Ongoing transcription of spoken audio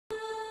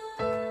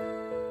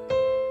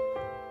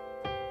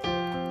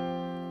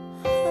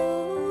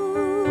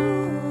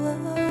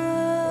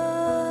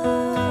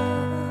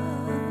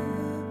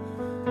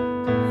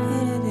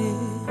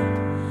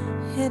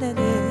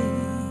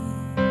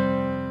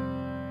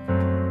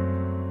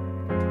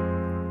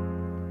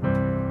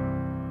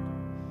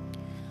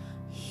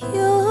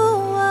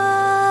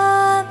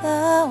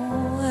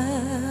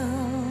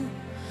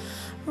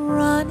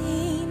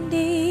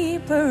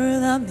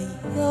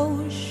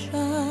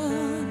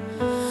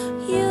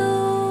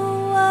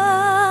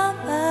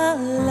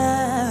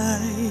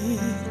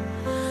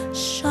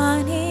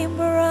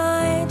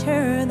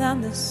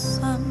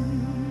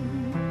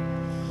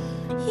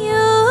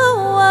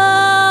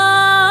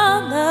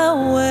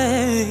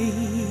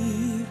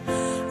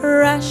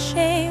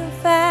rushing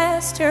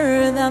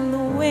faster than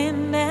the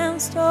wind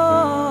and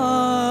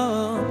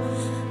storm,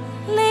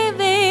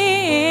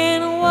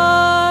 living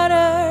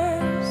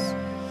waters,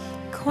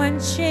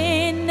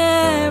 quenching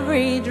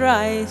every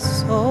dry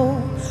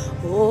soul.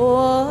 Oh,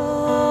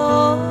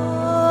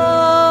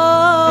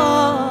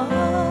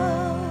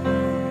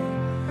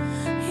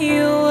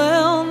 you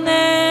will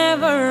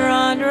never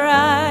run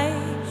dry.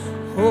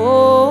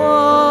 Oh,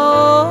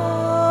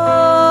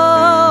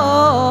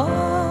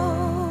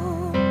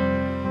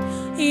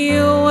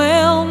 you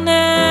will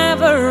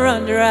never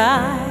run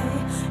dry.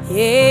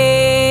 Yeah.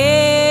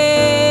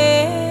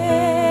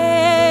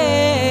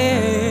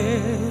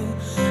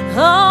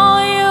 Oh,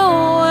 you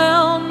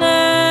will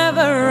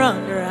never run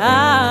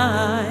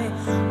dry.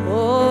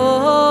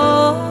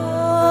 Oh,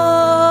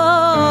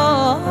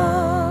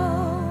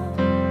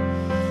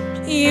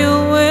 you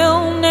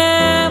will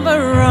never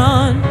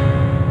run.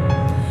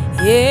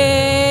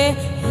 Yeah,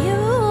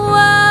 you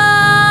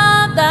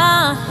are the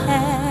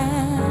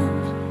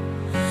hand,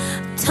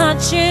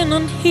 touching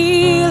and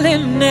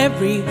healing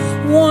every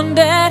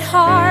wounded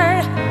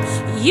heart.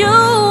 You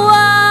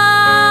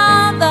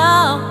are the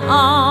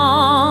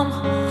arm,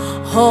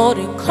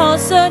 holding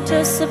closer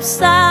to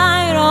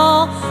subside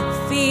all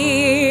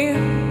fear.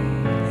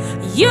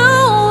 You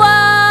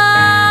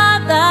are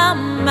the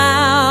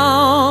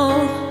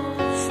mouth,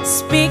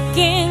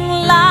 speaking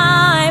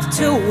life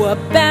to a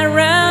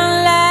barren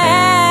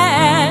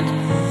land.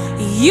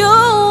 You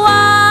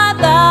are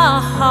the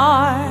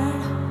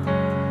heart,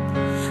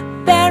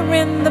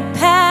 bearing the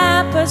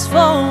peppers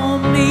for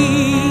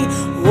me.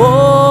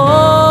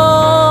 Oh,